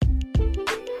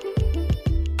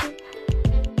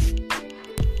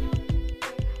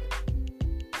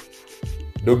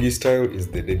Doggystyle is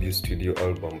the debut studio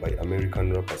album by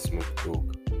American rapper Snoop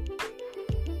Dogg,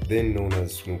 then known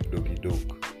as Snoop Doggy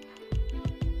Dogg.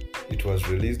 It was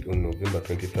released on November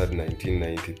 23,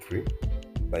 1993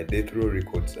 by Death Row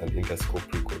Records and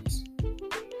Interscope Records.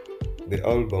 The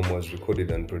album was recorded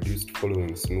and produced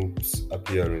following Snoop's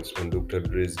appearance on Dr.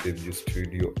 Dre's debut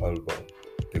studio album,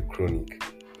 The Chronic,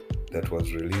 that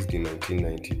was released in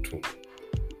 1992,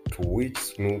 to which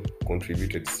Snoop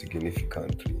contributed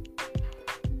significantly.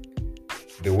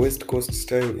 The West Coast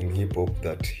style in hip-hop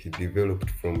that he developed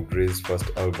from Dre's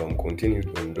first album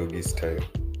continued on Doggystyle.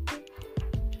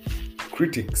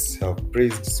 Critics have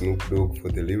praised Snoop Dogg for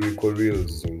the lyrical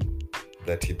realism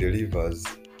that he delivers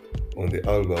on the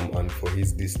album and for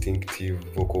his distinctive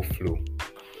vocal flow.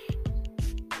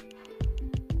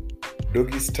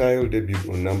 Doggystyle debuted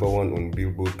on number 1 on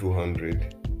Billboard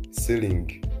 200,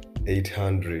 selling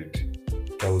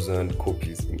 800,000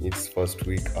 copies in its first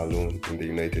week alone in the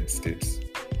United States,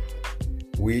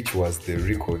 which was the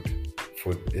record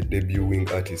for a debuting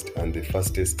artist and the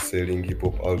fastest-selling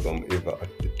hip-hop album ever at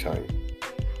the time.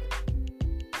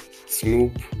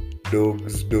 Snoop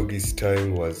Dogg's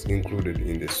Doggystyle was included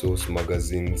in the Source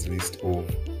magazine's list of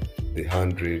the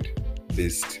 100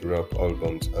 best rap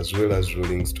albums, as well as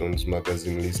Rolling Stone's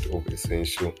magazine list of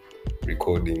essential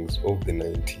recordings of the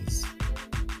 90s.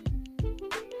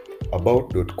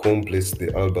 About.com placed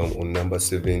the album on number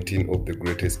 17 of the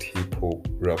greatest hip-hop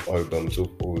rap albums of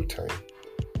all time.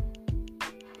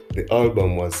 The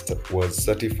album was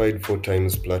certified 4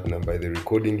 times platinum by the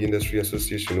Recording Industry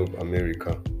Association of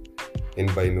America,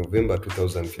 and by November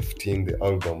 2015, the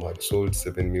album had sold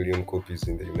 7 million copies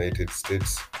in the United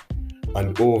States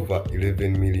and over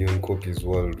 11 million copies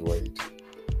worldwide.